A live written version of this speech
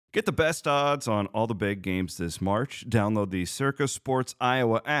Get the best odds on all the big games this March. Download the Circa Sports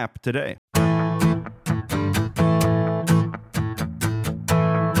Iowa app today.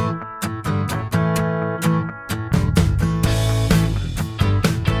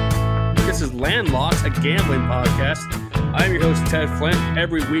 This is Landlocked, a gambling podcast. I'm your host, Ted Flint.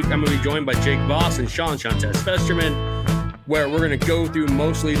 Every week, I'm going to be joined by Jake Voss and Sean Shantez Festerman, where we're going to go through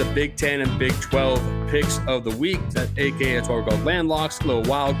mostly the Big 10 and Big 12 picks of the week. AKA, that's why we're called Landlocks, little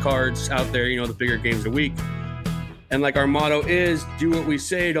wild cards out there, the bigger games of the week. And like our motto is, do what we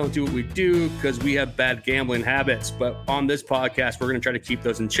say, don't do what we do, because we have bad gambling habits. But on this podcast, we're going to try to keep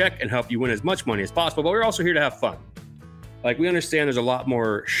those in check and help you win as much money as possible. But we're also here to have fun. Like, we understand there's a lot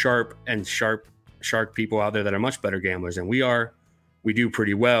more sharp people out there that are much better gamblers than we are. We do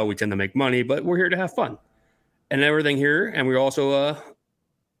pretty well. We tend to make money, but we're here to have fun. And everything here, and we also,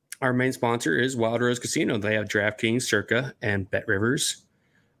 our main sponsor is Wild Rose Casino. They have DraftKings, Circa, and BetRivers.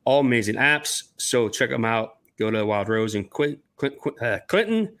 All amazing apps, so check them out. Go to Wild Rose in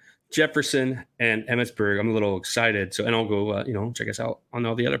Clinton, Jefferson, and Emmitsburg. I'm a little excited, and I'll go, check us out on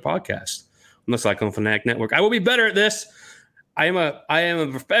all the other podcasts. Unless I come from Fanatic Network. I will be better at this. I am a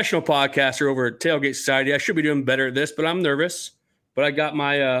professional podcaster over at Tailgate Society. I should be doing better at this, but I'm nervous. But I got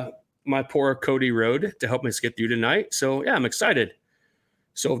my poor Cody Road to help us get through tonight. So, yeah, I'm excited.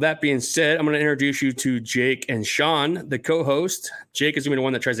 So, that being said, I'm going to introduce you to Jake and Sean, the co-host. Jake is going to be the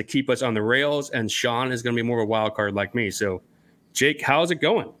one that tries to keep us on the rails, and Sean is going to be more of a wild card like me. So, Jake, how's it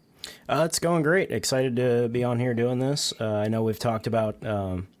going? It's going great. Excited to be on here doing this. I know we've talked about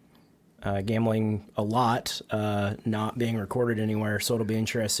gambling a lot, not being recorded anywhere, so it'll be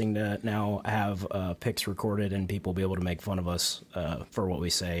interesting to now have picks recorded and people be able to make fun of us for what we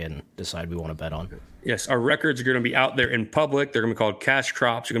say and decide we want to bet on. Yes, our records are going to be out there in public. They're going to be called cash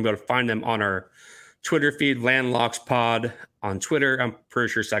crops. You're going to be able to find them on our Twitter feed, Landlocks Pod on Twitter. I'm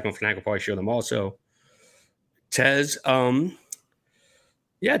pretty sure Cyclone Fanatic will probably show them also. Tez, Tez,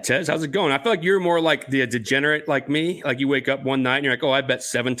 how's it going? I feel like you're more like the degenerate like me. Like, you wake up one night and you're like, oh, I bet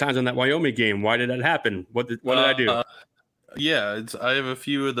 7 times on that Wyoming game. Why did that happen? What did I do? I have a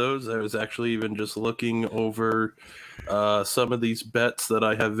few of those. I was actually even just looking over some of these bets that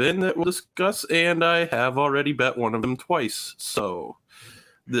I have in that we'll discuss, and I have already bet one of them twice. So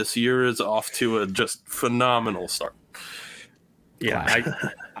this year is off to a just phenomenal start. Yeah,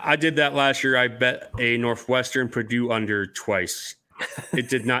 I did that last year. I bet a Northwestern Purdue under twice. It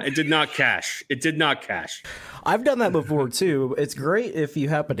did not cash. It did not cash. I've done that before too. It's great if you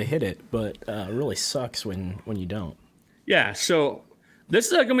happen to hit it, but it really sucks when you don't. Yeah, so this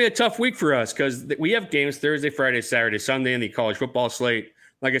is going to be a tough week for us because we have games Thursday, Friday, Saturday, Sunday in the college football slate.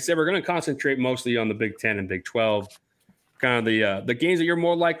 Like I said, we're going to concentrate mostly on the Big 10 and Big 12, kind of the games that you're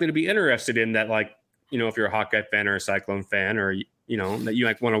more likely to be interested in that, like, if you're a Hawkeye fan or a Cyclone fan or, that you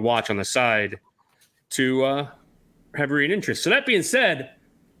might want to watch on the side to have real interest. So that being said,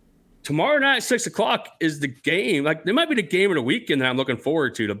 tomorrow night at 6 o'clock is the game. Like, there might be the game of the weekend that I'm looking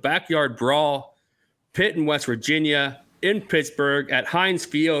forward to. The backyard brawl, Pitt in West Virginia in Pittsburgh at Heinz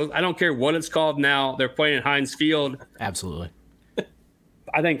Field. I don't care what it's called now. They're playing at Heinz Field. Absolutely.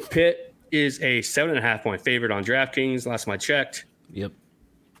 I think Pitt is a 7.5-point favorite on DraftKings. Last time I checked. Yep.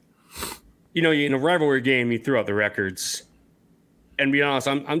 In a rivalry game, you throw out the records. And be honest,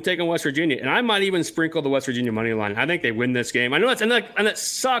 I'm taking West Virginia, and I might even sprinkle the West Virginia money line. I think they win this game. I know and that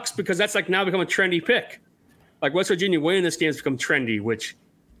sucks because that's like now become a trendy pick. Like, West Virginia winning this game has become trendy, which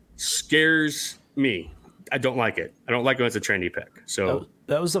scares me. I don't like it. I don't like when it's a trendy pick. So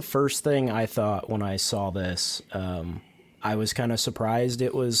that was the first thing I thought when I saw this. I was kind of surprised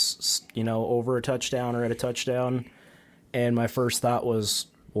it was over a touchdown or at a touchdown, and my first thought was,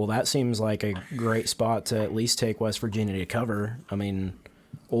 well, that seems like a great spot to at least take West Virginia to cover. I mean,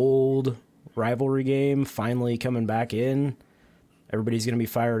 old rivalry game, finally coming back in. Everybody's going to be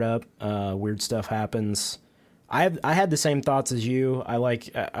fired up. Weird stuff happens. I had the same thoughts as you. I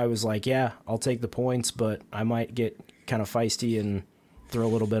was like, yeah, I'll take the points, but I might get kind of feisty and throw a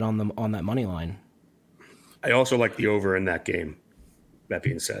little bit on that money line. I also like the over in that game. That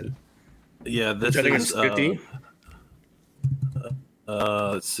being said, yeah, this I think it's 50.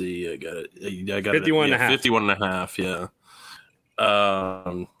 Let's see. I got it. 51 and a half. 51 and a half. Yeah.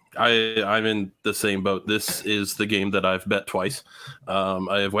 I'm in the same boat. This is the game that I've bet twice.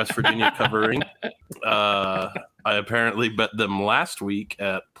 I have West Virginia covering. I apparently bet them last week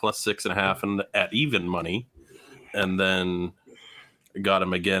at plus 6.5 and at even money, and then got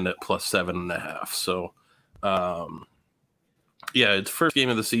them again at plus 7.5. So, yeah, it's first game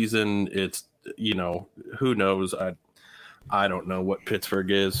of the season. It's, who knows? I don't know what Pittsburgh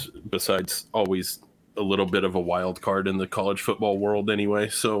is besides always a little bit of a wild card in the college football world anyway.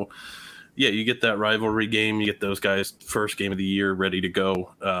 So, yeah, you get that rivalry game. You get those guys first game of the year ready to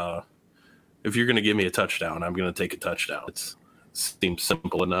go. If you're going to give me a touchdown, I'm going to take a touchdown. It seems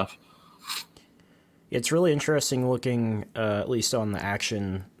simple enough. It's really interesting looking, at least on the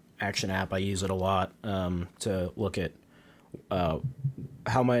Action app. I use it a lot to look at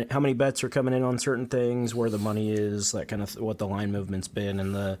how many bets are coming in on certain things, where the money is, that kind of what the line movement's been,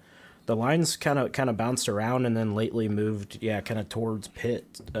 and the lines kind of bounced around and then lately moved, kind of towards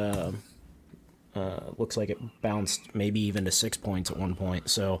Pitt. Looks like it bounced maybe even to 6 points at one point.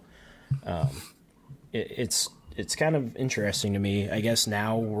 So it's kind of interesting to me. I guess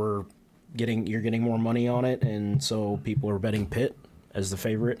now you're getting more money on it, and so people are betting Pitt as the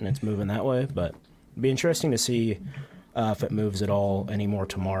favorite, and it's moving that way. But it'd be interesting to see if it moves at all anymore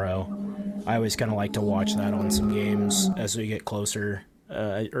tomorrow. I always kind of like to watch that on some games as we get closer,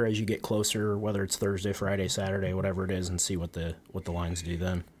 or as you get closer, whether it's Thursday, Friday, Saturday, whatever it is, and see what the lines do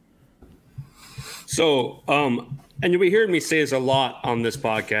then. So, and you'll be hearing me say this a lot on this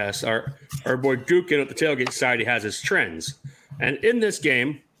podcast. Our boy Gookin at the Tailgate Society has his trends. And in this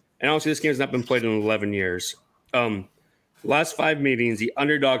game, and obviously this game has not been played in 11 years, last 5 meetings, the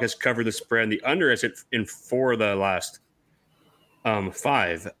underdog has covered the spread. The under has hit in 4 of the last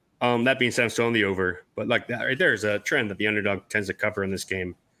 5. That being said, I'm still on the over. But like that right there is a trend that the underdog tends to cover in this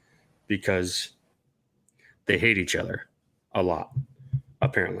game because they hate each other a lot,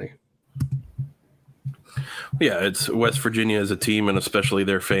 apparently. Yeah, it's West Virginia as a team, and especially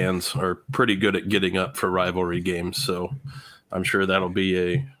their fans are pretty good at getting up for rivalry games. So I'm sure that'll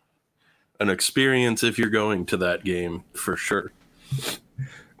be an experience if you're going to that game for sure.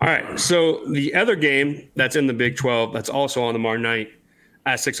 All right. So the other game that's in the Big 12 that's also on tomorrow night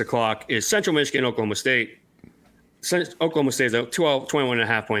at 6 o'clock is Central Michigan, Oklahoma State. Oklahoma State is a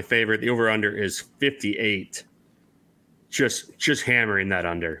 21.5 point favorite. The over-under is 58. Just hammering that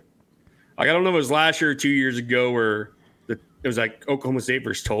under. Like, I don't know if it was last year or 2 years ago where it was like Oklahoma State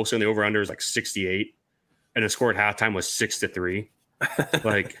versus Tulsa, and the over-under was like 68, and the score at halftime was 6-3.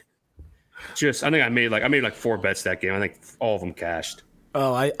 Like, I think I made like 4 bets that game. I think all of them cashed.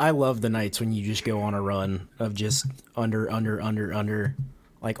 Oh, I love the nights when you just go on a run of just under,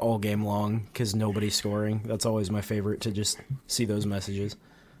 like all game long because nobody's scoring. That's always my favorite, to just see those messages.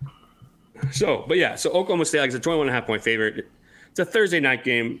 So Oklahoma State, like, is a 21.5 point favorite. It's a Thursday night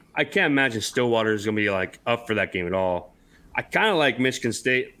game. I can't imagine Stillwater is going to be like up for that game at all. I kind of like Michigan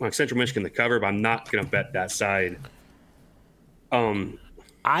State, like Central Michigan, to cover, but I'm not going to bet that side. I don't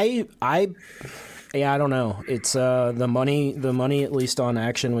know. It's the money at least on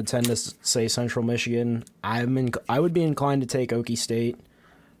Action would tend to say Central Michigan. I would be inclined to take Okie State.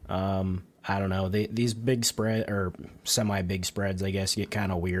 I don't know. These big spread or semi big spreads, I guess, get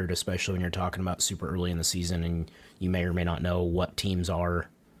kind of weird, especially when you're talking about super early in the season and you may or may not know what teams are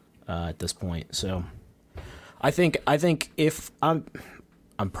at this point. So I think if I'm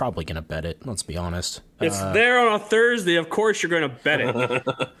probably gonna bet it. Let's be honest. It's there on a Thursday. Of course, you're gonna bet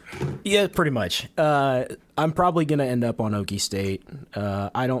it. Yeah, pretty much. I'm probably gonna end up on Okie State.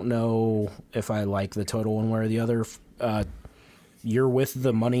 I don't know if I like the total one way or the other. You're with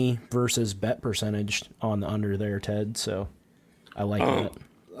the money versus bet percentage on the under there, Ted. So I like that.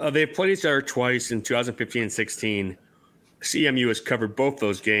 They've played each other twice in 2015 and 16. CMU has covered both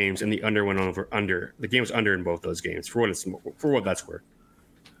those games, and the under went over under. The game was under in both those games for what that's worth.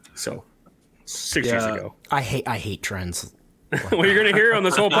 So 6 years ago. I hate trends. Well, you're gonna hear on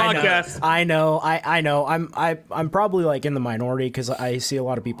this whole podcast. I know. I'm probably like in the minority because I see a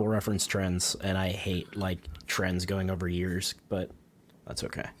lot of people reference trends, and I hate like trends going over years. But that's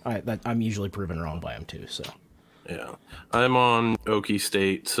okay. I'm usually proven wrong by them too. So yeah, I'm on Okie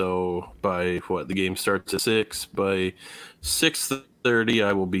State. So by the game starts at 6. By 6:30,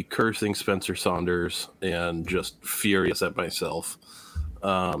 I will be cursing Spencer Saunders and just furious at myself.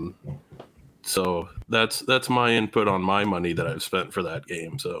 So that's my input on my money that I've spent for that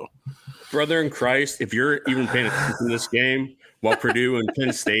game. So, brother in Christ, if you're even paying attention to this game while Purdue and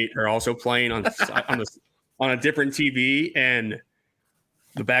Penn State are also playing on a different TV and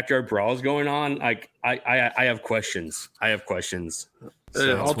the backyard brawl is going on, like I have questions.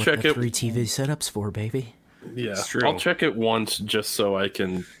 So I'll check it. 3 TV setups for, baby. Yeah, I'll check it once just so I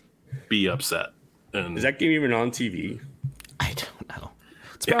can be upset. And is that game even on TV? I don't know.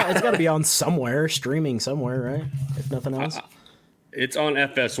 It's got to be on somewhere, streaming somewhere, right? If nothing else. It's on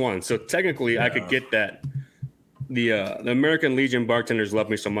FS1, so technically I could get that. The American Legion bartenders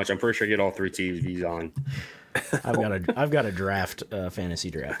love me so much. I'm pretty sure I get all 3 TVs on. I've got a draft, fantasy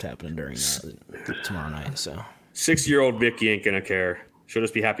draft happening during tomorrow night. So 6-year-old Vicky ain't gonna care. She'll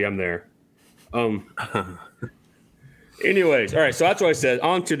just be happy I'm there. Anyways, all right. So that's what I said.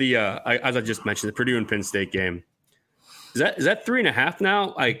 On to the as I just mentioned, the Purdue and Penn State game. Is that 3.5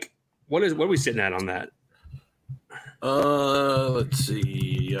 now? Like, what are we sitting at on that? Let's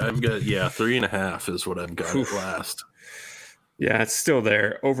see. I've got 3.5 is what I've got at last. Yeah, it's still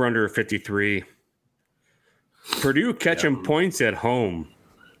there. Over under 53. Purdue catching points at home.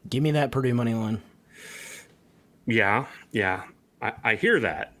 Give me that Purdue money line. Yeah. I hear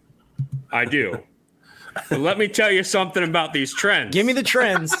that. I do. But let me tell you something about these trends. Give me the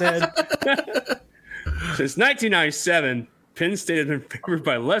trends, Ted. Since 1997, Penn State has been favored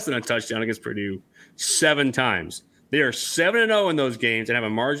by less than a touchdown against Purdue 7 times. They are 7-0 in those games and have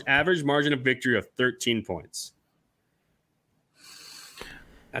an average margin of victory of 13 points.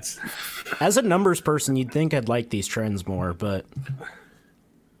 That's As a numbers person, you'd think I'd like these trends more, but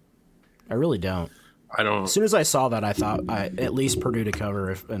I really don't. I don't. As soon as I saw that, I thought at least Purdue to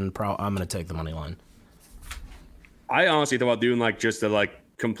cover, I'm going to take the money line. I honestly thought about doing like just a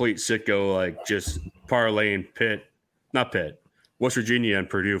complete sicko, like just parlaying West Virginia and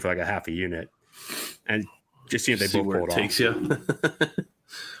Purdue for like a half a unit, and just see if they both pull it off. Takes you.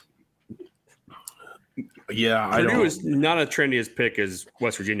 Yeah, Purdue is not a trendiest pick as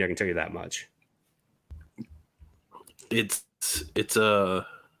West Virginia. I can tell you that much. It's a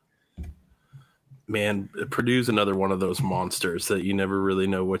man. Purdue's another one of those monsters that you never really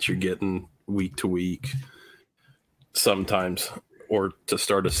know what you're getting week to week. Sometimes, or to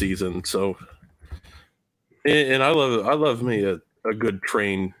start a season. So, and I love me a good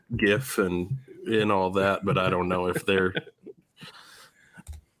train GIF and all that, but I don't know if they're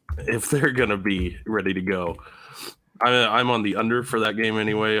gonna be ready to go. I'm on the under for that game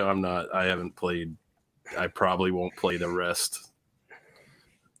anyway. I haven't played. I probably won't play the rest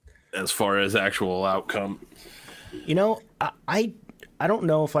as far as actual outcome. You know, I don't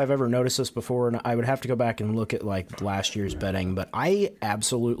know if I've ever noticed this before, and I would have to go back and look at like last year's betting, but I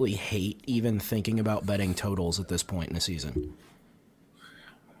absolutely hate even thinking about betting totals at this point in the season.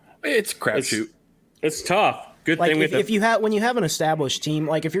 It's crapshoot. It's tough. Good like thing when you have an established team,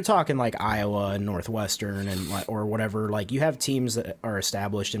 like if you're talking like Iowa and Northwestern and or whatever, like you have teams that are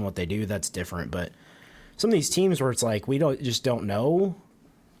established in what they do, that's different. But some of these teams where it's like we don't know.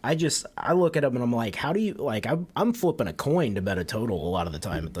 I look at them and I'm like, how do you like? I'm flipping a coin to bet a total a lot of the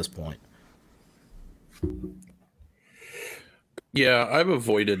time at this point. Yeah, I've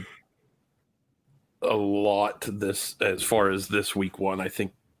avoided a lot this as far as this week one. I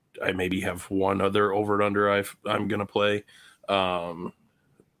think I maybe have one other over and under I'm gonna play, and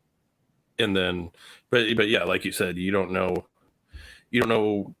then but yeah, like you said, you don't know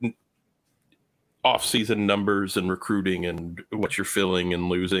off-season numbers and recruiting and what you're filling and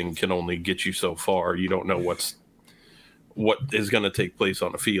losing can only get you so far. You don't know what is going to take place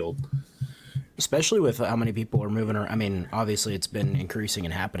on the field, especially with how many people are moving around. I mean, obviously it's been increasing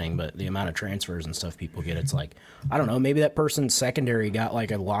and happening, but the amount of transfers and stuff people get, it's like, I don't know, maybe that person's secondary got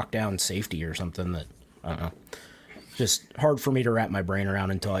like a lockdown safety or something that, I don't know. Just hard for me to wrap my brain around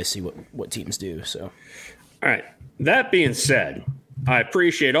until I see what teams do. So, all right. That being said, I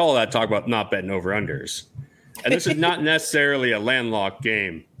appreciate all that talk about not betting over-unders. And this is not necessarily a landlocked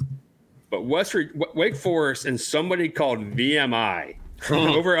game. But Wake Forest and somebody called VMI,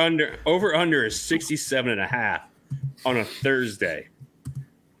 over-under is 67.5 on a Thursday.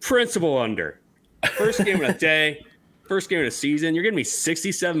 Principal under. First game of the day, first game of the season, you're giving me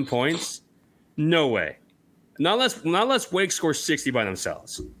 67 points? No way. Not unless Wake scores 60 by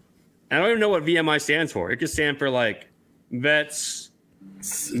themselves. And I don't even know what VMI stands for. It could stand for like Vets,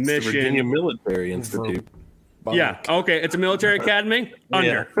 it's Mission, the Virginia Military Institute. Yeah. Okay. It's a military academy.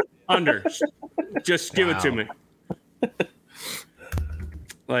 Under. Yeah. Under. Just give it to me.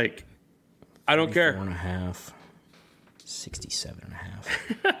 Like, I don't care. 4.5.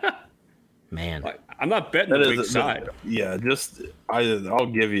 67.5. Man. Like, I'm not betting the weak side. Yeah, I'll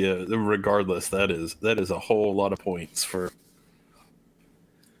give you regardless. That is a whole lot of points for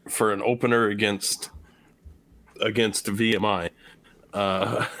an opener against VMI.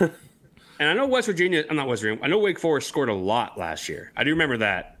 And I know West Virginia. I'm not West Virginia. I know Wake Forest scored a lot last year. I do remember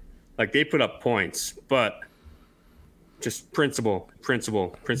that. Like they put up points, but just principle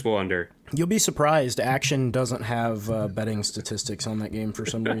under. You'll be surprised. Action doesn't have betting statistics on that game for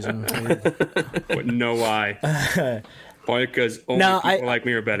some reason. Wouldn't know why. Probably because only people like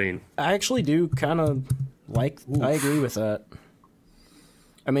me are betting. I actually do kind of like. Oof. I agree with that.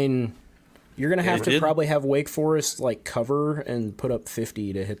 I mean, you're gonna have to probably have Wake Forest like cover and put up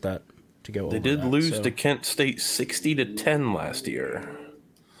 50 to hit that to go. They did lose to Kent State 60-10 last year.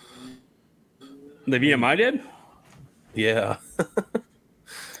 The VMI did. Yeah.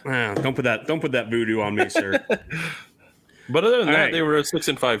 Don't put that voodoo on me, sir. But other than All that, right. they were a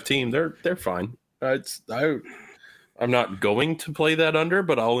 6-5 team. They're fine. I'm not going to play that under,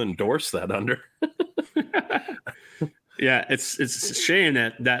 but I'll endorse that under. Yeah, it's a shame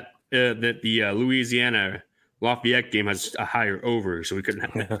that the Louisiana Lafayette game has a higher over, so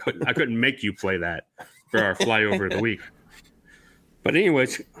I couldn't make you play that for our flyover of the week. But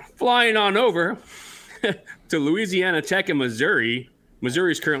anyways, flying on over to Louisiana Tech and Missouri.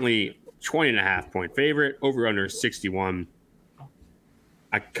 Missouri is currently 20.5-point favorite, over under 61.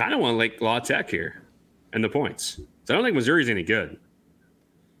 I kind of want to like La Tech here and the points. So I don't think Missouri's any good.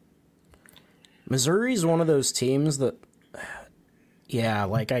 Missouri's one of those teams that, yeah,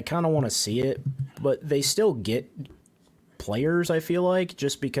 like I kind of want to see it, but they still get players, I feel like,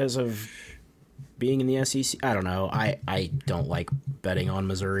 just because of being in the SEC. I don't know. I don't like betting on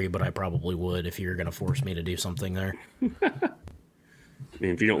Missouri, but I probably would if you're going to force me to do something there. I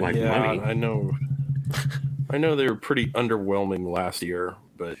mean, if you don't like money. I know they were pretty underwhelming last year,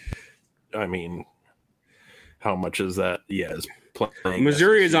 but I mean, how much is that? Yeah, is playing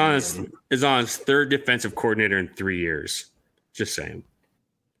Missouri is SEC on its third defensive coordinator in 3 years. Just saying.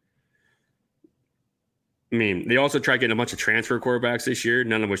 I mean, they also tried getting a bunch of transfer quarterbacks this year,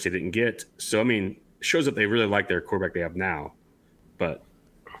 none of which they didn't get. So, I mean, it shows that they really like their quarterback they have now.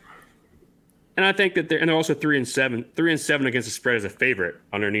 And I think that they're also 3-7. 3-7 against the spread as a favorite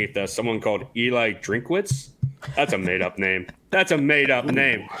underneath someone called Eli Drinkwitz. That's a made up name.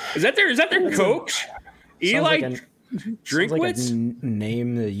 Is that their coach? Eli Drinkwitz? Sounds like a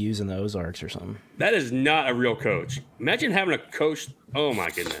name they use in the Ozarks or something. That is not a real coach. Imagine having a coach. Oh my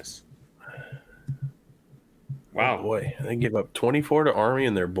goodness. Wow. Oh boy, they gave up 24 to Army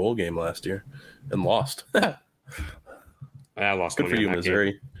in their bowl game last year and lost. I lost. Good for you,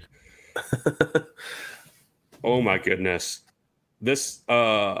 Missouri. Oh my goodness. This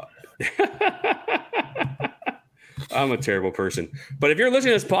I'm a terrible person. But if you're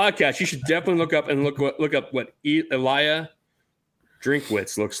listening to this podcast, you should definitely look up what Elia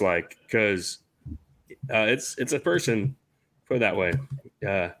Drinkwitz looks like, because it's a person, put it that way.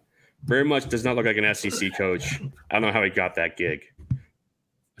 Very much does not look like an SEC coach. I don't know how he got that gig. I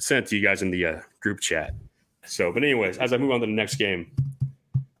sent it to you guys in the group chat. So, but anyways, as I move on to the next game,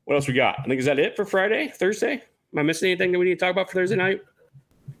 what else we got? I think, is that it for Thursday? Am I missing anything that we need to talk about for Thursday night?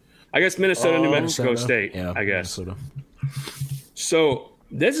 I guess Minnesota, New Mexico State, Yeah, I guess. Minnesota. So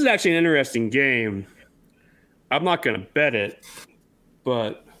this is actually an interesting game. I'm not going to bet it,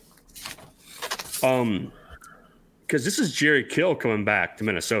 but because this is Jerry Kill coming back to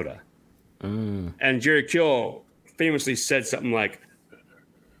Minnesota. And Jerry Kill famously said something like,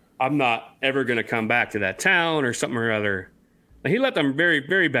 I'm not ever going to come back to that town or something or other. And he left on very,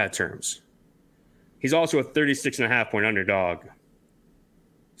 very bad terms. He's also a 36.5-point underdog.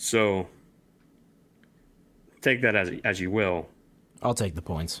 So take that as you will. I'll take the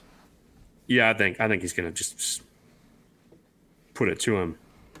points. Yeah, I think he's going to just put it to him.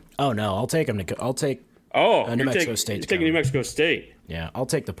 Oh no, I'll take him to go. I'll take New Mexico State. You're taking New Mexico State. Yeah, I'll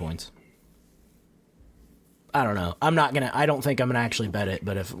take the points. I don't know. I don't think I'm gonna actually bet it,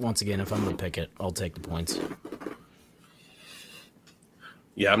 but if I'm gonna pick it, I'll take the points.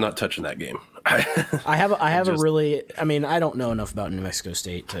 Yeah, I'm not touching that game. I have a really, I mean, I don't know enough about New Mexico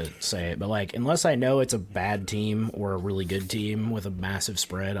State to say it, but like, unless I know it's a bad team or a really good team with a massive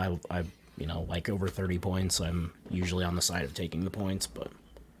spread, I like over 30 points, I'm usually on the side of taking the points, but.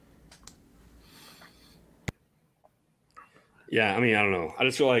 Yeah, I mean, I don't know. I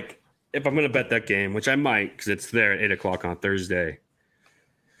just feel like if I'm going to bet that game, which I might because it's there at 8 o'clock on Thursday,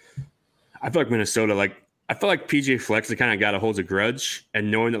 I feel like Minnesota, I feel like PJ Fleck's the kind of guy that holds a grudge, and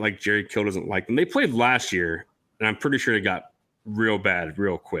knowing that Jerry Kill doesn't like them. They played last year, and I'm pretty sure they got real bad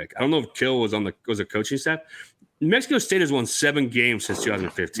real quick. I don't know if Kill was a coaching staff. New Mexico State has won 7 games since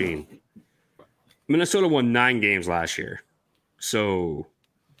 2015. Minnesota won 9 games last year. So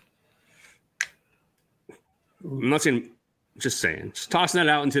I'm not saying. Just saying, just tossing that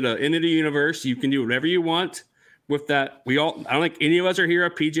out into the universe. You can do whatever you want with that. I don't think any of us are here are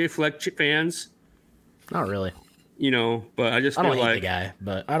PJ Fleck fans. Not really. But I just feel I don't hate like the guy,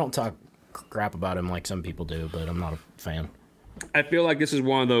 but I don't talk crap about him like some people do, but I'm not a fan. I feel like this is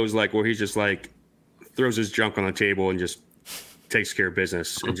one of those where he's just throws his junk on the table and just takes care of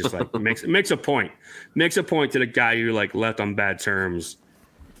business and just makes a point to the guy who left on bad terms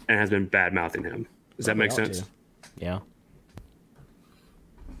and has been bad mouthing him. Does that make sense? Yeah.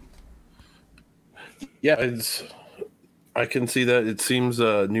 Yeah, I can see that. It seems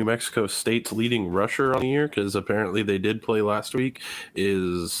New Mexico State's leading rusher on the year, because apparently they did play last week,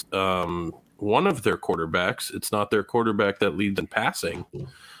 is one of their quarterbacks. It's not their quarterback that leads in passing.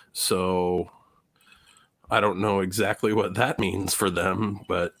 So I don't know exactly what that means for them,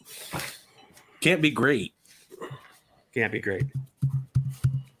 but can't be great. Can't be great.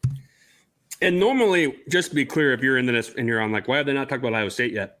 And normally, just to be clear, if you're into this and you're on like, why have they not talked about Iowa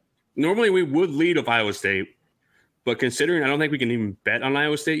State yet? Normally, we would lead with Iowa State, but considering I don't think we can even bet on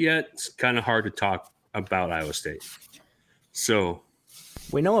Iowa State yet, it's kind of hard to talk about Iowa State. So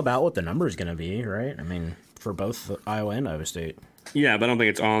we know about what the number is going to be, right? I mean, for both Iowa and Iowa State. Yeah, but I don't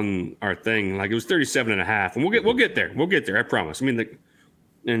think it's on our thing. Like it was 37.5, and we'll get there. We'll get there. I promise. I mean,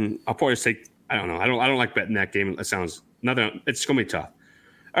 and I'll probably say I don't know. I don't like betting that game. It sounds nothing. It's gonna be tough.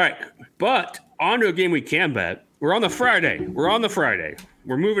 All right, but on to a game we can bet. We're on the Friday.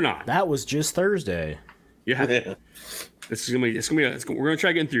 We're moving on. That was just Thursday. Yeah. We're gonna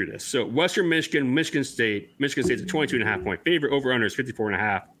try getting through this. So Western Michigan, Michigan State. Michigan State's a 22.5 point favorite. Over under is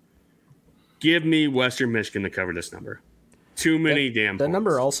 54.5. Give me Western Michigan to cover this number. Too many damn The points.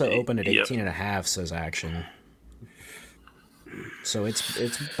 number also opened at 18.5, says Action. So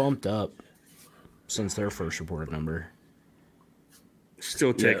it's bumped up since their first reported number.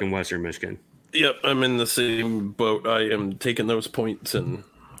 Still taking Western Michigan. Yep, I'm in the same boat. I am taking those points, and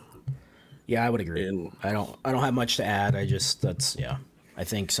yeah, I would agree. I don't have much to add. I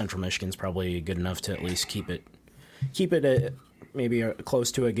think Central Michigan's probably good enough to at least keep it maybe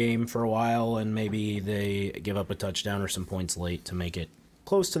close to a game for a while, and maybe they give up a touchdown or some points late to make it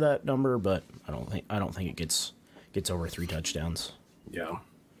close to that number. But I don't think it gets over 3 touchdowns. yeah,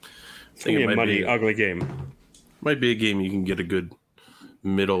 It's gonna be a muddy, ugly game. Might be a game you can get a good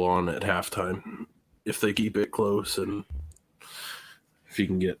middle on at halftime if they keep it close, and if you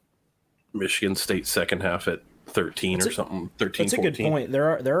can get Michigan State second half at 13 or something, 13, That's a 14. good point.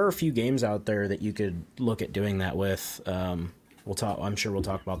 There are a few games out there that you could look at doing that with. I'm sure we'll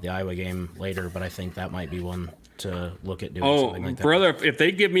talk about the Iowa game later, but I think that might be one to look at doing something like that. Brother, if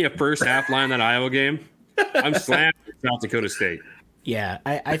they give me a first half line in that Iowa game, I'm slamming South Dakota State. Yeah,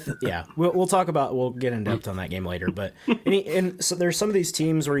 we'll get in depth on that game later, but and so there's some of these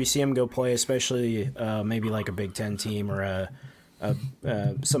teams where you see them go play, especially maybe like a Big Ten team or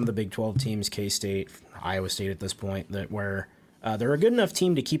some of the Big 12 teams, K-State, Iowa State at this point, where they're a good enough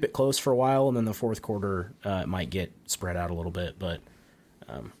team to keep it close for a while, and then the fourth quarter it might get spread out a little bit. But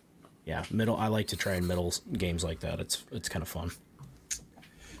middle. I like to try in middle games like that. It's kind of fun.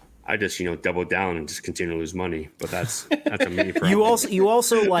 I just double down and just continue to lose money, but that's a me problem. You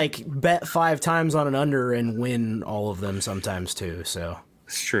also like bet 5 times on an under and win all of them sometimes too. So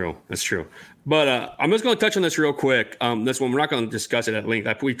it's true. That's true. But I'm just going to touch on this real quick. This one we're not going to discuss it at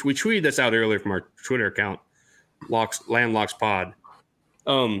length. We tweeted this out earlier from our Twitter account, Landlocks Pod.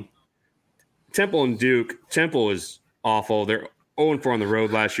 Temple and Duke. Temple is awful. They're 0-4 on the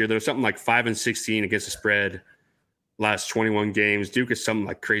road last year. There was something like 5-16 against the spread last 21 games. Duke is something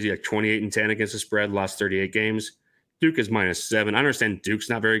like crazy, like 28-10 against the spread last 38 games. Duke is -7. I understand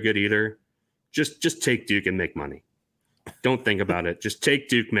Duke's not very good either. Just take Duke and make money. Don't think about it. Just take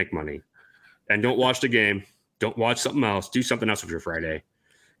Duke, make money. And don't watch the game. Don't watch something else. Do something else with your Friday.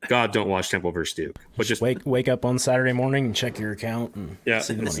 God, don't watch Temple versus Duke. But just wake up on Saturday morning and check your account and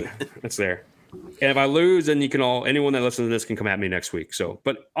see the money. It's there. And if I lose, then anyone that listens to this can come at me next week. So,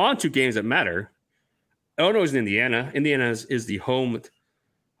 but on to games that matter. Illinois is in Indiana. Indiana is the home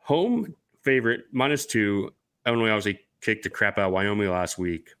favorite, -2. Illinois obviously kicked the crap out of Wyoming last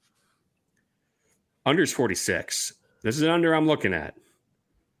week. Under's 46. This is an under I'm looking at.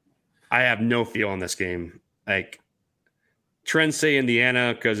 I have no feel on this game. Like, trends say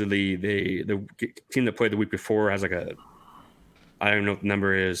Indiana because of the team that played the week before has like I don't know what the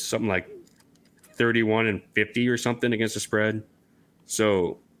number is, something like 31-50 or something against the spread.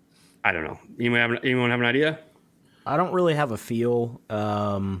 So I don't know. Anyone have an idea? I don't really have a feel.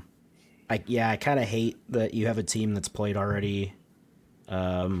 I kind of hate that you have a team that's played already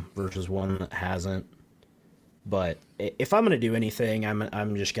versus one that hasn't. But if I'm going to do anything,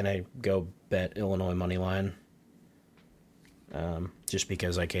 I'm just going to go bet Illinois money line. Just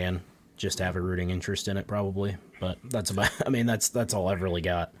because I can, just have a rooting interest in it probably. But that's all I've really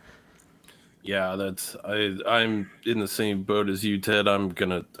got. Yeah, I'm in the same boat as you, Ted.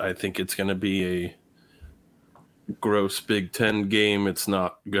 I think it's gonna be a gross Big Ten game. It's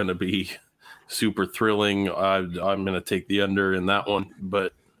not gonna be super thrilling. I'm gonna take the under in that one,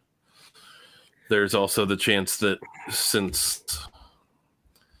 but there's also the chance that since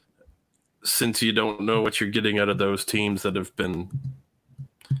you don't know what you're getting out of those teams that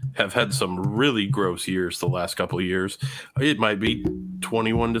have had some really gross years the last couple of years, it might be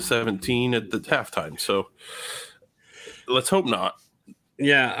 21-17 at the halftime. So let's hope not.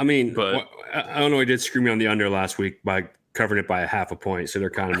 Yeah, I mean, but Illinois did screw me on the under last week by covering it by a half a point, so they're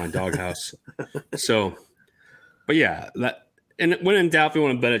kind of my doghouse. So, but yeah, and when in doubt, if you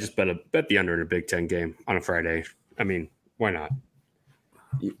want to bet it, just bet the under in a Big Ten game on a Friday. I mean, why not?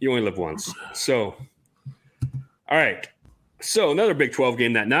 You only live once. So, all right. So another Big 12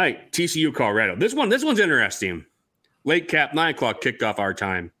 game that night, TCU Colorado. This one's interesting. Late cap, 9 o'clock kickoff our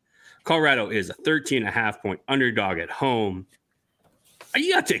time. Colorado is a 13.5-point underdog at home.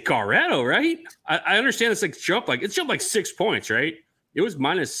 You got to take Colorado, right? I understand it's jumped like 6 points, right? It was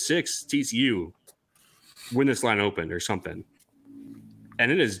 -6 TCU when this line opened or something.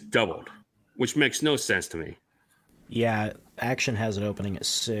 And it is doubled, which makes no sense to me. Yeah, Action has it opening at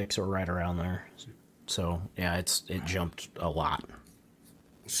 6 or right around there. So, yeah, it jumped a lot.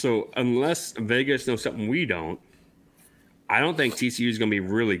 So, unless Vegas knows something we don't, I don't think TCU is going to be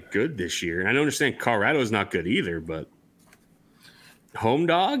really good this year. And I don't understand Colorado is not good either, but home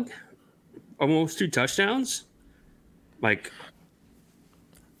dog, almost 2 touchdowns. Like,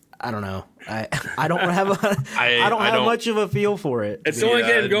 I don't know. I don't have I don't have much of a feel for it. It's only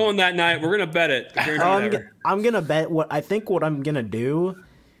getting going that night. We're gonna bet it. I'm gonna bet what I'm gonna do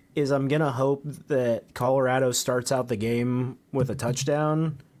is I'm gonna hope that Colorado starts out the game with a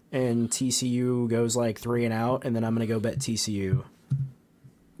touchdown and TCU goes like 3 and out, and then I'm gonna go bet TCU,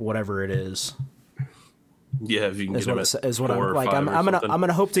 whatever it is. Yeah, if you can is what I'm like. I'm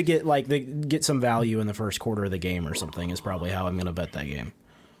gonna hope to get some value in the first quarter of the game or something. Is probably how I'm gonna bet that game.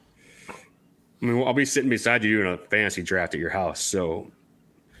 I mean, I'll be sitting beside you doing a fantasy draft at your house, so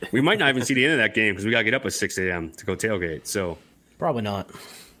we might not even see the end of that game because we got to get up at 6 a.m. to go tailgate. So probably not.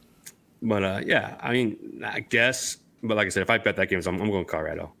 But yeah, I mean, I guess. But like I said, if I bet that game, I'm going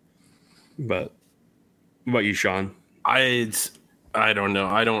Colorado. But what about you, Sean? I don't know.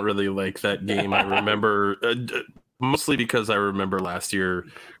 I don't really like that game. I remember mostly because I remember last year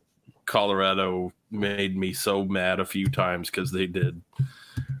Colorado made me so mad a few times because they did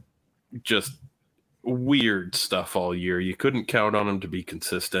just weird stuff all year. You couldn't count on them to be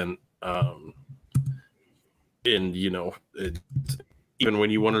consistent. And, even when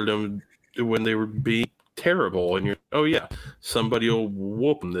you wanted them, when they were being terrible, and you're, oh yeah, somebody will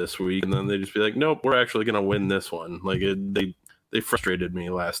whoop them this week, and then they just be like, nope, we're actually going to win this one. Like they frustrated me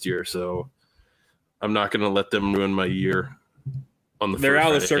last year, so I'm not going to let them ruin my year on the They're first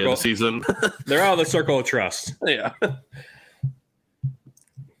out of the circle season. They're out of the circle of trust. Yeah.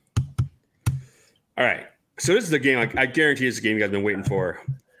 All right. So this is the game. I guarantee this is the game you guys have been waiting for.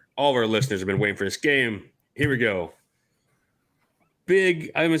 All of our listeners have been waiting for this game. Here we go. Big.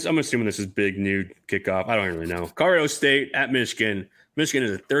 I'm assuming this is big new kickoff. I don't really know. Colorado State at Michigan. Michigan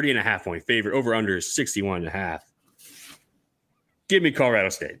is a 30.5-point favorite. Over under is 61.5. Give me Colorado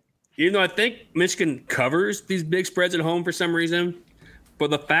State. Even though I think Michigan covers these big spreads at home for some reason,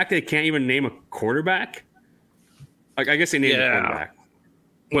 but the fact they can't even name a quarterback. I guess they named a quarterback.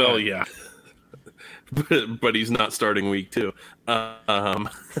 Well, yeah. But he's not starting week 2. I'm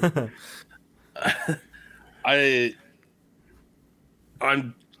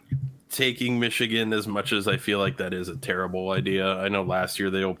taking Michigan as much as I feel like that is a terrible idea. I know last year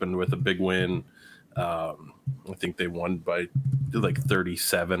they opened with a big win. I think they won by like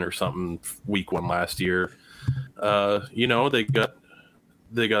 37 or something week 1 last year. They got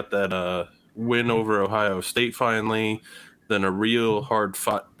that win over Ohio State finally. Then a real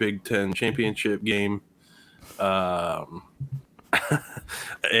hard-fought Big Ten championship game, and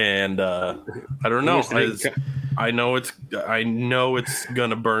I don't know. I know it's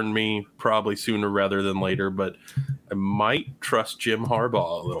gonna burn me probably sooner rather than later, but I might trust Jim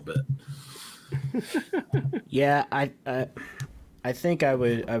Harbaugh a little bit. Yeah, I think I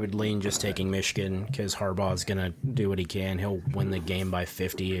would lean just taking Michigan because Harbaugh's gonna do what he can. He'll win the game by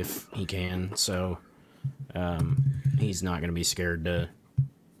 50 if he can. So. He's not going to be scared to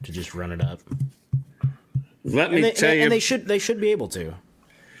just run it up. Let me tell you, and they should be able to.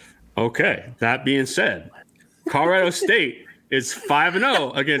 Okay, that being said, Colorado State is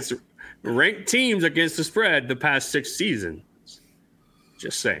 5-0 against ranked teams against the spread the past 6 seasons.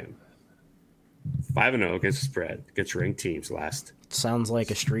 Just saying, 5-0 against the spread against ranked teams last. Sounds like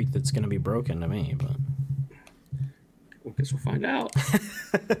a streak that's going to be broken to me, but I guess we'll find out.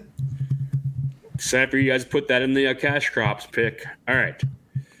 Excited for you guys to put that in the cash crops pick. All right.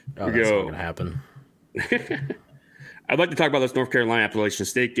 That's not going to happen. I'd like to talk about this North Carolina Appalachian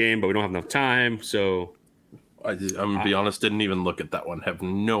State game, but we don't have enough time. So I'm going to be honest, didn't even look at that one. Have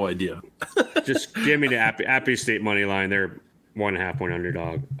no idea. Just give me the Appy State money line. They're 1.5-point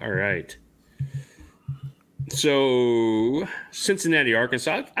underdog. All right. So Cincinnati,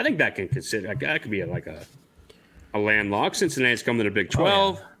 Arkansas. I think that can consider. That could be like a landlock. Cincinnati's coming to the Big 12.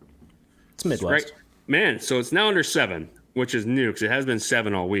 Oh, yeah. It's Midwest. Right. Man, so it's now under 7. which is new because it has been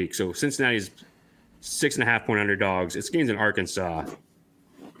 7 all week. So Cincinnati's 6.5-point underdogs. It's games in Arkansas.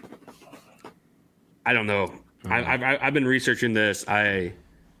 I don't know. I've been researching this. I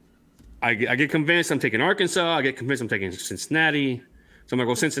get convinced I'm taking Arkansas. I get convinced I'm taking Cincinnati. So I'm like,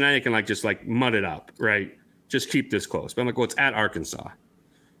 well, Cincinnati can just mud it up, right? Just keep this close. But I'm like, well, it's at Arkansas.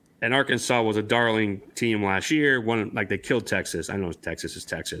 And Arkansas was a darling team last year. They killed Texas. I know Texas is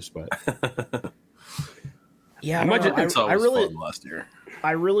Texas, but yeah, I really fun last year.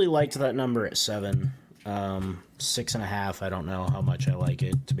 I really liked that number at 7, 6.5. I don't know how much I like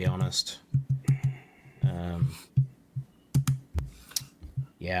it, to be honest.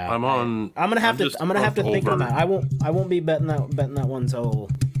 Yeah, I'm gonna have to think on that. I won't be betting that one till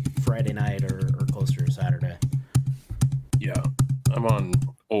Friday night or closer to Saturday. Yeah, I'm on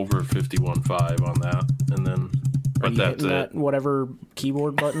over 51.5 on that, and then but that's it. That whatever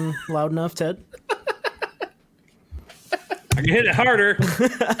keyboard button loud enough, Ted? I can hit it harder.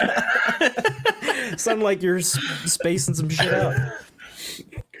 Sound like you're spacing some shit out.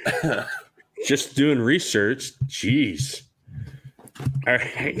 Just doing research. Jeez. All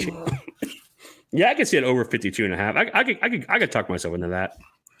right. Yeah, I can see it over 52.5. I could talk myself into that.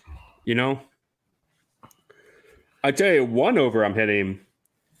 I tell you, one over I'm hitting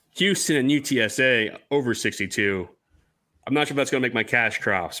Houston and UTSA over 62. I'm not sure if that's going to make my cash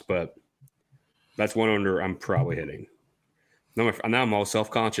crops, but that's one under I'm probably hitting. Now I'm all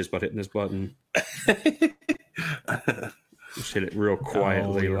self-conscious about hitting this button. Just hit it real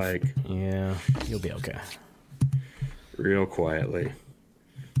quietly, yeah, you'll be okay. Real quietly.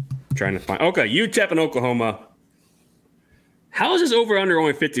 Trying to find UTEP and Oklahoma. How is this over under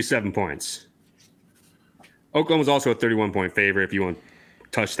only 57 points? Oklahoma's also a 31-point favorite if you want to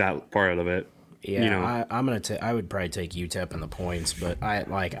touch that part of it. Yeah, I would probably take UTEP in the points, but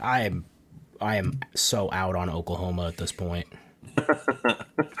I am so out on Oklahoma at this point.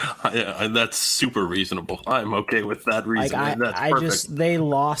 Yeah, that's super reasonable. I'm okay with that reason. That's perfect. They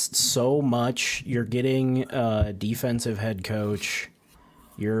lost so much. You're getting a defensive head coach.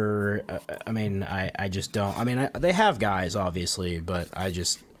 I just don't. They have guys, obviously, but I'm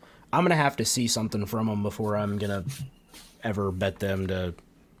gonna have to see something from them before I'm gonna ever bet them to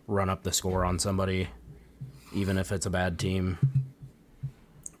run up the score on somebody, even if it's a bad team.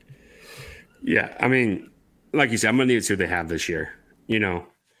 Yeah, like you said, I'm gonna need to see what they have this year,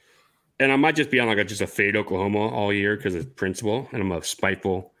 and I might just be on just a fade Oklahoma all year because it's principle, and I'm a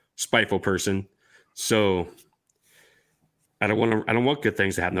spiteful person, so I don't want good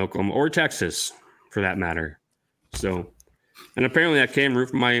things to happen to Oklahoma or Texas for that matter. So, and apparently I can't root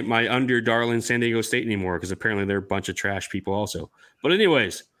for my under darling San Diego State anymore because apparently they're a bunch of trash people also. But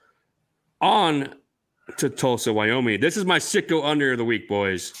anyways, on to Tulsa, Wyoming. This is my sicko under of the week,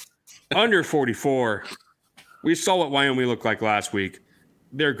 boys. Under 44. We saw what Wyoming looked like last week.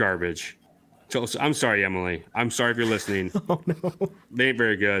 They're garbage. Tulsa, I'm sorry, Emily. I'm sorry if you're listening. Oh, no. They ain't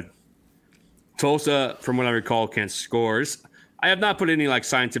very good. Tulsa, from what I recall, can't score. I have not put any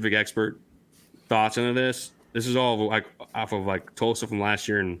scientific expert thoughts into this. This is all off of Tulsa from last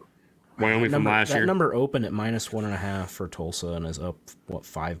year and Wyoming from last year. That number opened at -1.5 for Tulsa and is up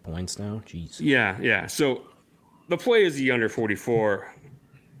 5 points now. Jeez. Yeah. So the play is the under 44.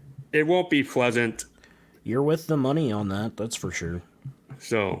 It won't be pleasant. You're with the money on that. That's for sure.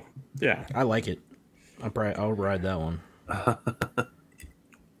 So yeah, I like it. I'll ride that one.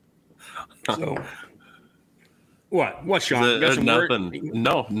 So what, Sean? Nothing.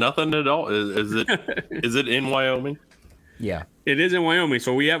 No, nothing at all. Is it in Wyoming? Yeah, it is in Wyoming.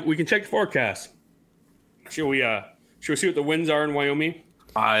 So we can check the forecast. Should we see what the winds are in Wyoming?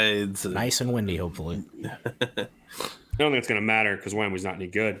 It's nice and windy, hopefully. I don't think it's going to matter because Wyoming's not any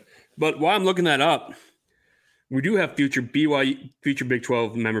good. But while I'm looking that up, we do have future Big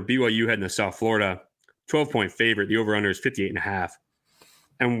 12 member BYU heading to South Florida, 12-point favorite. The over/under is 58.5.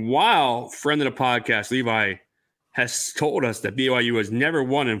 And while friend of the podcast Levi has told us that BYU has never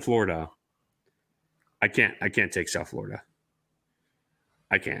won in Florida, I can't take South Florida.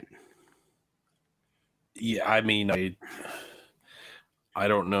 I can't. Yeah, I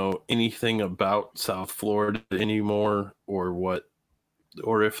don't know anything about South Florida anymore, or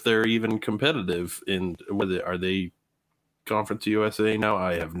if they're even competitive in whether are they Conference USA now.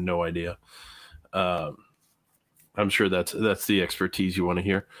 I have no idea. I'm sure that's the expertise you want to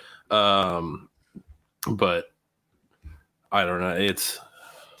hear, but I don't know.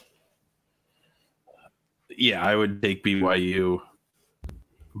 I would take BYU,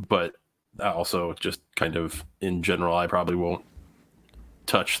 but also just kind of in general, I probably won't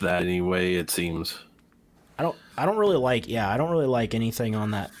touch that anyway, it seems. I don't really like anything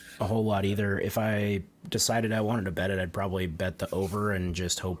on that a whole lot either. If I decided I wanted to bet it, I'd probably bet the over and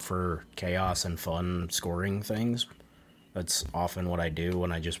just hope for chaos and fun scoring things. That's often what I do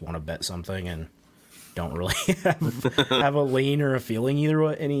when I just want to bet something and don't really have a lean or a feeling either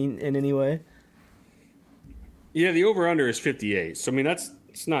way, in any way. Yeah, the over-under is 58. So, I mean,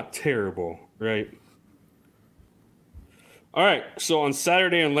 it's not terrible, right? All right, so on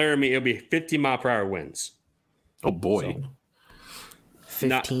Saturday in Laramie, it'll be 50-mile-per-hour winds. Oh, boy.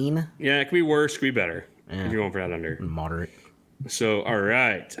 15? Yeah, it could be worse, could be better if you're going for that under. Moderate. So, all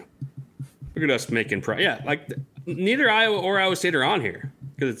right. Look at us making neither Iowa or Iowa State are on here.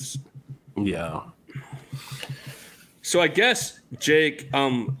 Yeah. So I guess, Jake,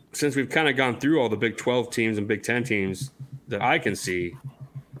 since we've kind of gone through all the Big 12 teams and Big 10 teams that I can see,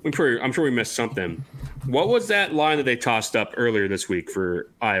 I'm sure we missed something. What was that line that they tossed up earlier this week for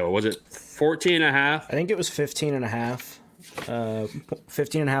Iowa? Was it 14.5? I think it was 15.5.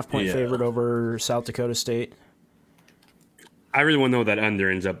 15.5 point favorite over South Dakota State. I really want to know what that under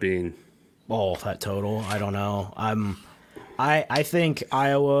ends up being. Oh, that total. I don't know. I think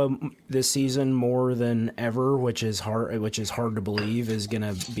Iowa this season more than ever, which is hard to believe, is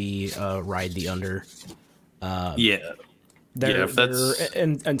gonna be ride the under. Unless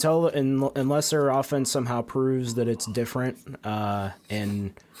their offense somehow proves that it's different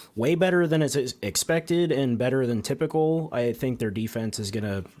and way better than it's expected and better than typical, I think their defense is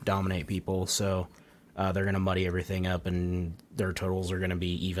gonna dominate people. So they're gonna muddy everything up, and their totals are gonna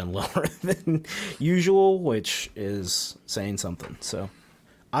be even lower than usual, which is saying something. So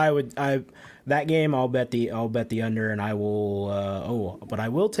that game I'll bet the under, and I will but I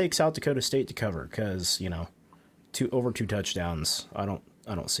will take South Dakota State to cover because over 2 touchdowns. I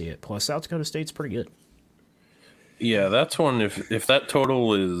don't see it. Plus South Dakota State's pretty good. Yeah, that's one. If that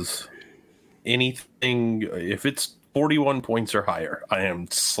total is anything, if it's 41 points or higher, I am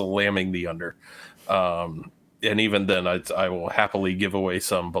slamming the under. And even then, I will happily give away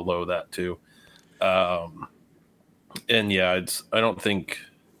some below that too. And yeah, I think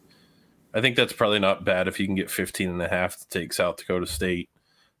that's probably not bad if you can get 15.5 to take South Dakota State.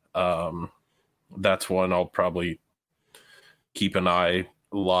 That's one I'll probably keep an eye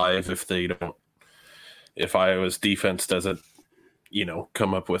live if Iowa's defense doesn't,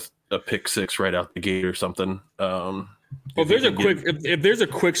 come up with a pick six right out the gate or something. If there's a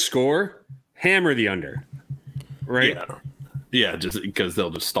quick score, hammer the under, right? Yeah, just because they'll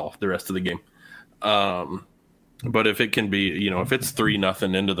just stall the rest of the game. But if it can be, if it's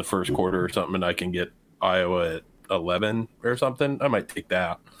 3-0 into the first quarter or something, and I can get Iowa at 11 or something, I might take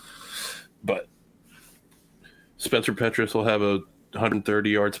that. But Spencer Petras will have 130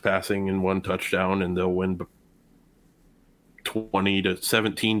 yards passing and 1 touchdown, and they'll win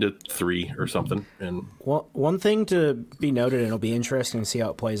 20-17-3 or something. And one thing to be noted, and it'll be interesting to see how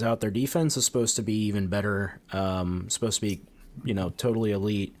it plays out. Their defense is supposed to be even better. Supposed to be, totally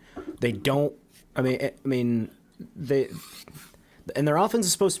elite. They don't. I mean, and their offense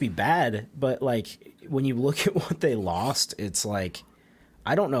is supposed to be bad, but when you look at what they lost, it's I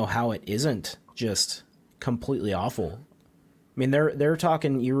don't know how it isn't just completely awful. I mean, they're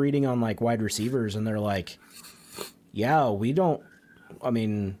talking. You're reading on wide receivers, and they're yeah, we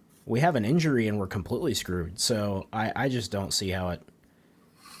have an injury and we're completely screwed. So I just don't see how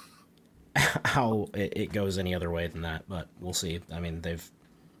it goes any other way than that. But we'll see. I mean, they've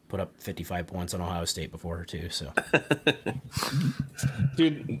put up 55 points on Ohio State before too. So,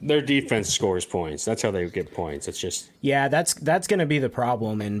 dude, their defense scores points. That's how they get points. It's just that's going to be the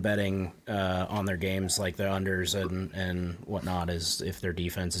problem in betting on their games, like the unders and whatnot, is if their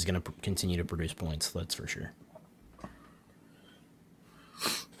defense is going to continue to produce points. That's for sure.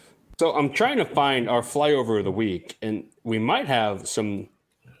 So I'm trying to find our flyover of the week, and we might have some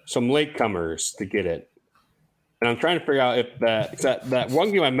latecomers to get it. And I'm trying to figure out if that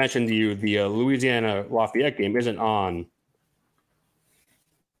one game I mentioned to you, the Louisiana Lafayette game, isn't on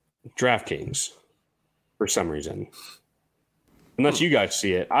DraftKings for some reason. Unless you guys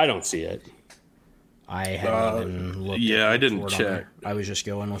see it, I don't see it. I haven't even looked. Yeah, I didn't check. I was just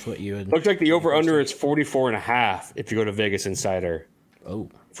going with what you had. Looks like the over/under is 44.5 if you go to Vegas Insider. Oh.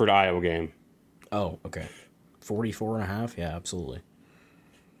 For the Iowa game. Oh, okay. 44.5? Yeah, absolutely.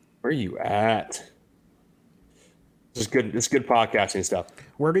 Where are you at? This is good. This is good podcasting stuff.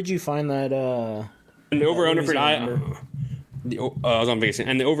 Where did you find that? And the over/under for Iowa. I was on Vegas,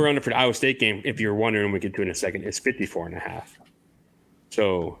 and the over/under for the Iowa State game, if you're wondering, we get to in a second, is 54.5.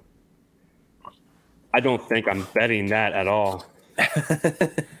 So I don't think I'm betting that at all.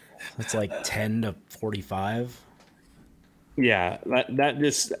 It's 10 to 45. Yeah, that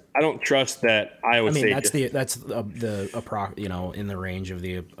just I don't trust that Iowa I mean, State. that's the in the range of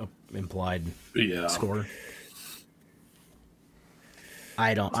the implied score.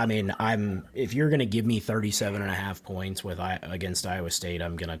 I mean, if you're gonna give me 37.5 points against Iowa State,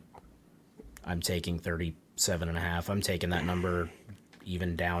 I'm taking 37.5. I'm taking that number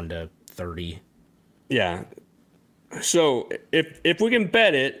even down to 30. Yeah. So if we can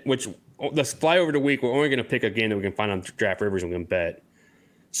bet it, which let's fly over the week, we're only going to pick a game that we can find on Draft Rivers and we can bet.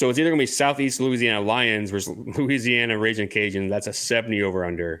 So it's either going to be Southeast Louisiana Lions versus Louisiana Raging Cajuns. That's a 70 over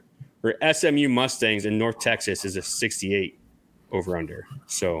under. Or SMU Mustangs in North Texas is a 68 over under.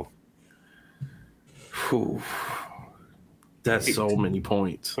 So Whew. That's so many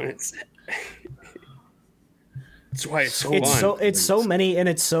points. that's why it's so fun. It's so many, and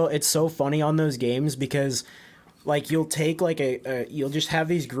it's so funny on those games because like you'll take like you'll just have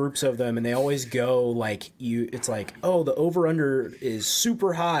these groups of them and they always go like it's like, oh, the over under is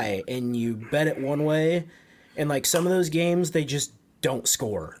super high and you bet it one way, and like some of those games they just don't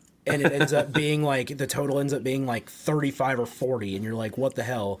score and it ends up being like the total ends up being like 35 or 40 and you're like, what the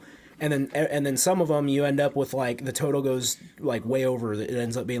hell? And then some of them you end up with like the total goes like way over, it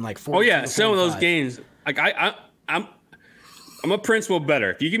ends up being like 40. Oh yeah, some of those games like I'm a principal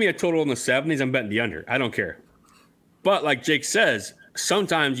better. If you give me a total in the 70s, I'm betting the under. I don't care. But like Jake says,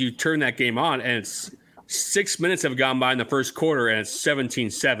 sometimes you turn that game on and it's 6 minutes have gone by in the first quarter and it's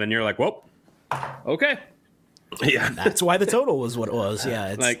 17-7. You're like, well, okay. Yeah. That's why the total was what it was. Yeah.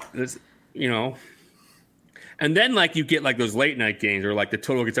 It's Like this, and then like you get like those late night games or like the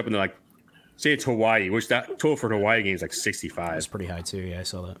total gets up and they're like, say it's Hawaii, which that total for Hawaii game is like 65. it's pretty high too. Yeah, I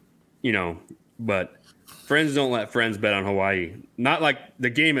saw that. But friends don't let friends bet on Hawaii. Not like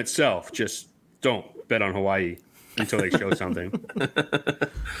the game itself, just don't bet on Hawaii until they show something.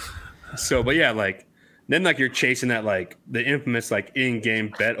 So, but yeah, like then like you're chasing that like the infamous like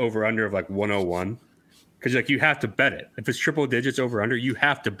in-game bet over under of like 101 because like you have to bet it. If it's triple digits over under, you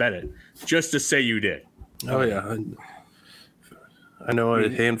have to bet it just to say you did. Oh yeah, I know. A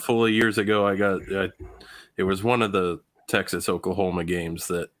handful of years ago, it was one of the Texas Oklahoma games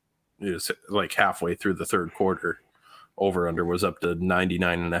that is like halfway through the third quarter, over under was up to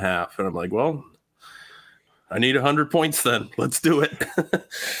 99.5, and I'm like, well, I need 100 points then. Let's do it.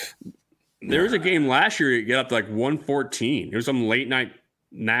 There was a game last year you get up to like 114. There was some late night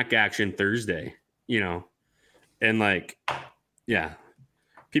knack action Thursday, and like, yeah,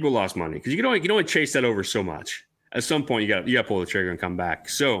 people lost money because you can only chase that over so much. At some point, you got to pull the trigger and come back.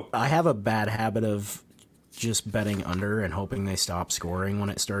 So I have a bad habit of just betting under and hoping they stop scoring when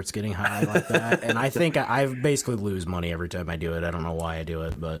it starts getting high like that. And I think I basically lose money every time I do it. I don't know why I do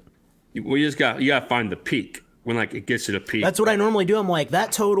it, but you got to find the peak when like it gets to the peak. That's what I normally do. I'm like,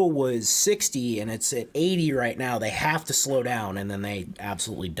 that total was 60 and it's at 80 right now. They have to slow down, and then they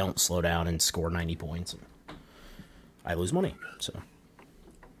absolutely don't slow down and score 90 points. I lose money. So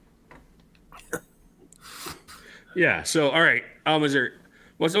yeah. So all right.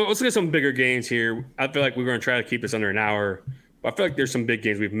 Let's look at some bigger games here. I feel like we're going to try to keep this under an hour. But I feel like there's some big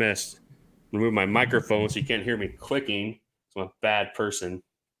games we've missed. Remove my microphone so you can't hear me clicking. So I'm a bad person.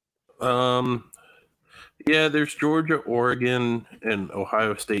 Yeah, there's Georgia, Oregon, and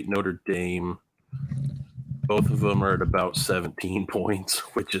Ohio State, Notre Dame. Both of them are at about 17 points,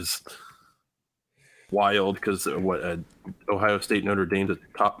 which is wild because Ohio State, Notre Dame's a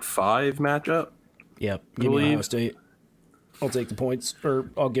top 5 matchup. Yep. Give me Ohio State. I'll take the points,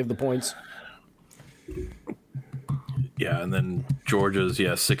 or I'll give the points. Yeah, and then Georgia's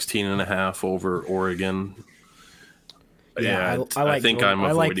 16.5 over Oregon. Yeah, I think I'm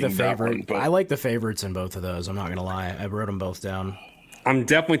avoiding the that favorite. one, I like the favorites in both of those. I'm not gonna lie. I wrote them both down. I'm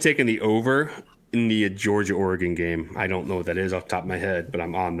definitely taking the over in the Georgia Oregon game. I don't know what that is off the top of my head, but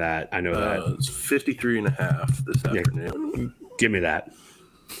I'm on that. I know that it's 53.5 this afternoon. Give me that.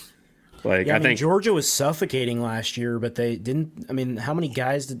 Like I think Georgia was suffocating last year, but they didn't. I mean, how many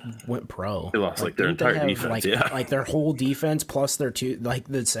guys went pro? They lost their entire defense. Like their whole defense plus their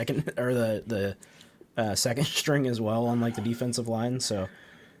the second or the second string as well on like the defensive line. So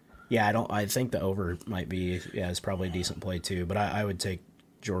yeah, I think the over might be it's probably a decent play too. But I would take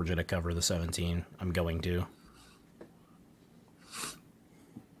Georgia to cover the 17. I'm going to.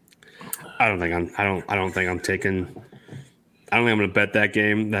 I don't think I'm going to bet that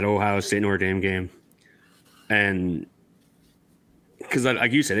game, that Ohio State Notre Dame game, and because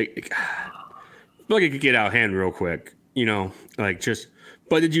like you said, I feel like it could get out of hand real quick, like just.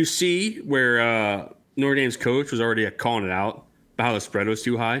 But did you see where Notre Dame's coach was already calling it out about how the spread was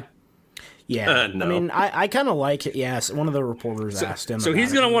too high? Yeah, No. I mean, I kind of like it. Yes, one of the reporters asked him. So about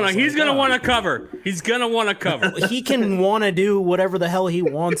he's it, gonna and want to. he was He's like, gonna "Oh." want to cover. He's gonna want to cover. He can want to do whatever the hell he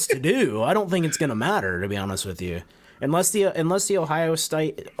wants to do. I don't think it's gonna matter, to be honest with you, unless the Ohio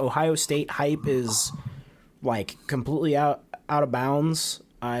State hype is like completely out of bounds.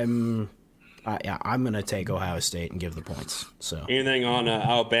 I'm gonna take Ohio State and give the points. So Anything on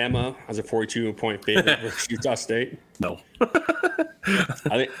Alabama as a 42-point favorite versus Utah State? No.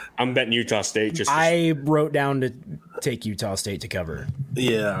 I think I'm betting Utah State. Just I wrote down to take Utah State to cover.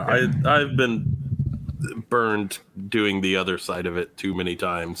 Yeah, I've been burned doing the other side of it too many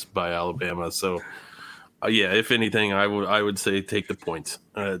times by Alabama. So, yeah, if anything, I would say take the points.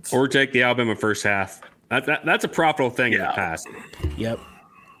 or take the Alabama first half. That's a profitable thing in the past. Yep.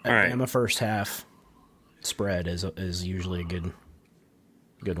 All right. Alabama first half spread is usually a good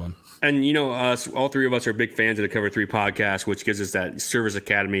one. And us, all three of us are big fans of the Cover 3 podcast, which gives us that Service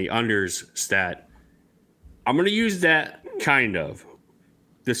Academy unders stat. I'm going to use that kind of.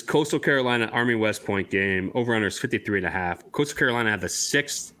 This Coastal Carolina Army West Point game, over under is 53.5. Coastal Carolina had the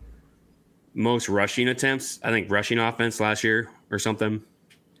 6th most rushing attempts, I think, rushing offense last year or something.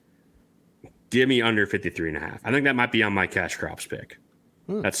 Give me under 53.5. I think that might be on my cash crops pick.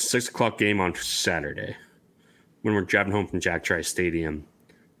 That's 6:00 game on Saturday when we're driving home from Jack Trice Stadium.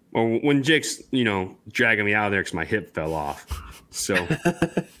 Or when Jake's, dragging me out of there because my hip fell off. So,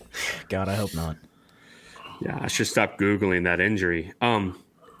 God, I hope not. yeah, I should stop Googling that injury.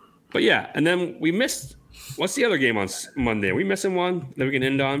 But yeah, and then we missed. What's the other game on Monday? Are we missing one that we can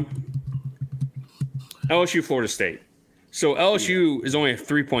end on? LSU, Florida State. So LSU is only a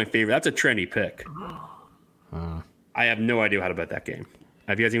 3-point favorite. That's a trendy pick. I have no idea how to bet that game.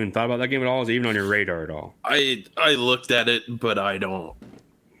 Have you guys even thought about that game at all? Is it even on your radar at all? I looked at it, but I don't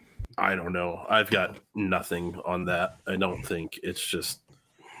know. I've got nothing on that. I don't think. It's just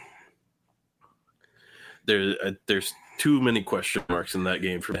there's too many question marks in that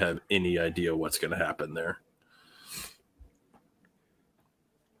game for me to have any idea what's going to happen there.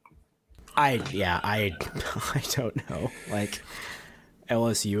 I don't know. Like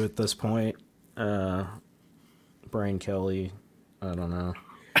LSU at this point, Brian Kelly, I don't know.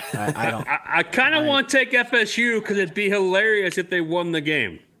 I don't. I kind of want to take FSU because it'd be hilarious if they won the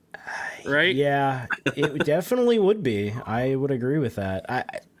game, right? Yeah, it definitely would be. I would agree with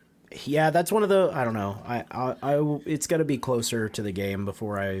that. Yeah, that's one of the. I don't know. I it's got to be closer to the game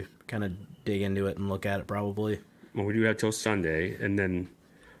before I kind of dig into it and look at it. Probably. Well, we do have till Sunday, and then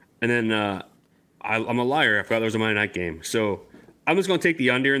I'm a liar. I forgot there was a Monday night game, so I'm just going to take the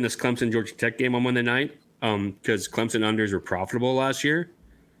under in this Clemson Georgia Tech game on Monday night because Clemson unders were profitable last year,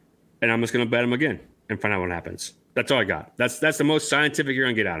 and I'm just going to bet them again and find out what happens. That's all I got. That's the most scientific you're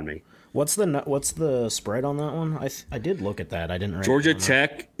going to get out of me. What's the spread on that one? I did look at that. I didn't. Georgia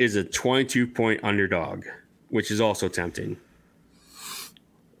Tech is a 22-point underdog, which is also tempting.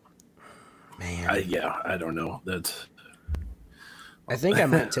 Man, I don't know. I think I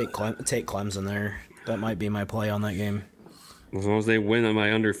might take Clemson there. That might be my play on that game. As long as they win on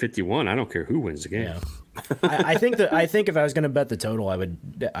my under 51, I don't care who wins the game. Yeah. I think if I was going to bet the total, I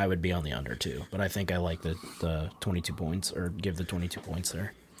would be on the under too. But I think I like the 22 points or give the 22 points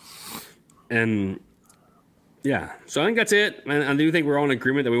there. And yeah, so I think that's it. And I do think we're all in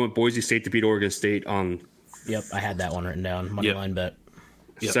agreement that we want Boise State to beat Oregon State on. Yep, I had that one written down. Money line bet.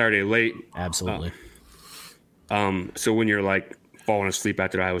 Saturday late. Absolutely. So when you're like falling asleep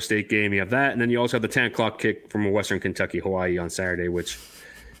after the Iowa State game, you have that, and then you also have the 10:00 kick from Western Kentucky, Hawaii on Saturday, which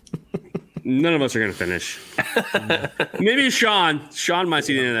none of us are going to finish. Maybe Sean might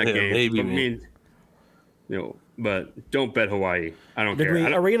see the end of that game. Maybe. But don't bet Hawaii. I don't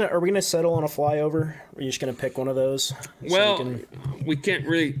care. Are we gonna settle on a flyover? Are you just gonna pick one of those? We can't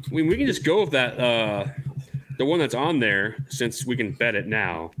really. We can just go with that. The one that's on there, since we can bet it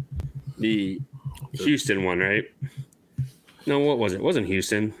now. The Houston one, right? No, what was it? It wasn't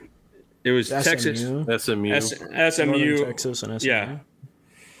Houston. It was SMU. Texas. SMU. SMU. Northern Texas and SMU. Yeah.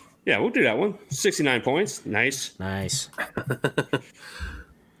 Yeah, we'll do that one. 69 points. Nice.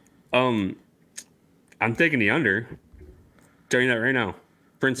 I'm taking the under. Telling you that right now.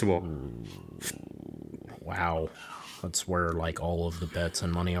 Principal. Wow. That's where like all of the bets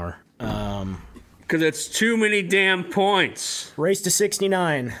and money are. Because it's too many damn points. Race to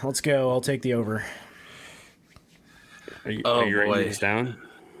 69. Let's go. I'll take the over. Are you writing this down?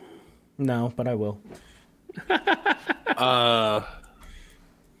 No, but I will.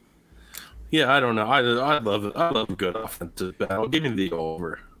 Yeah, I don't know. I love it. I love a good offensive battle. Give me the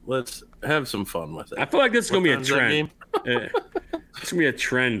over. Let's have some fun with it. I feel like this is gonna be a trend. It's gonna be a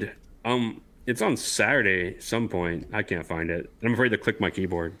trend. It's on Saturday at some point. I can't find it. I'm afraid to click my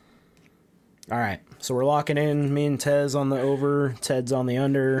keyboard. All right. So we're locking in me and Tez on the over, Ted's on the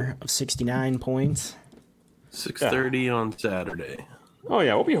under of 69 points. 6:30 on Saturday. Oh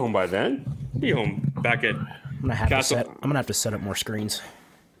yeah, we'll be home by then. Be home back at I'm gonna have Castle- to set up more screens.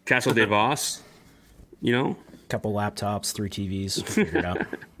 Castle de Vos. You know, Couple laptops, 3 TVs. We'll figure it out.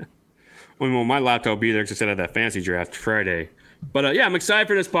 well, my laptop will be there because I said I had that fancy draft Friday. But yeah, I'm excited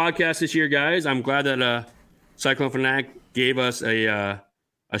for this podcast this year, guys. I'm glad that Cyclone Fanatic gave us a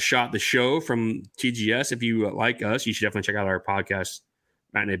shot the show from TGS. If you like us, you should definitely check out our podcast,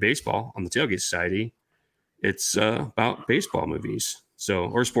 Matinee Baseball, on the Tailgate Society. It's about baseball movies,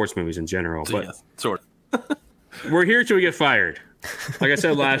 or sports movies in general. So, but yeah, sort of. we're here till we get fired. Like I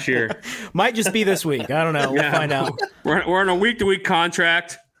said last year, Might just be this week. I don't know. We'll find out. we're on a week-to-week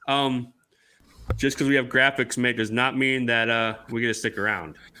contract. Just because we have graphics made does not mean that we get to stick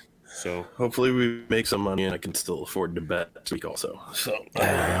around. So Hopefully we make some money and I can still afford to bet this week also. So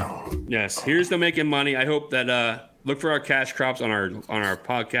yes, here's the making money. I hope that look for our cash crops on our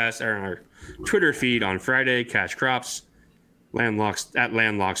podcast or on our Twitter feed on Friday. Cash crops,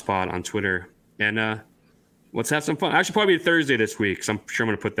 Landlockspod on Twitter, and let's have some fun. Actually, probably Thursday this week because I'm sure I'm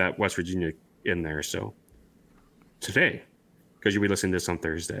going to put that West Virginia in there. So today, because you'll be listening to this on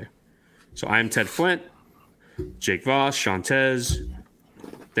Thursday. So I'm Ted Flint, Jake Voss, Sean Tez.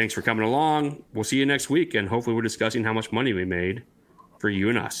 Thanks for coming along. We'll see you next week, and hopefully we're discussing how much money we made for you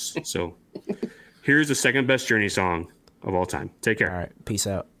and us. So here's the second best Journey song of all time. Take care. All right. Peace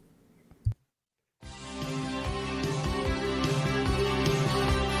out.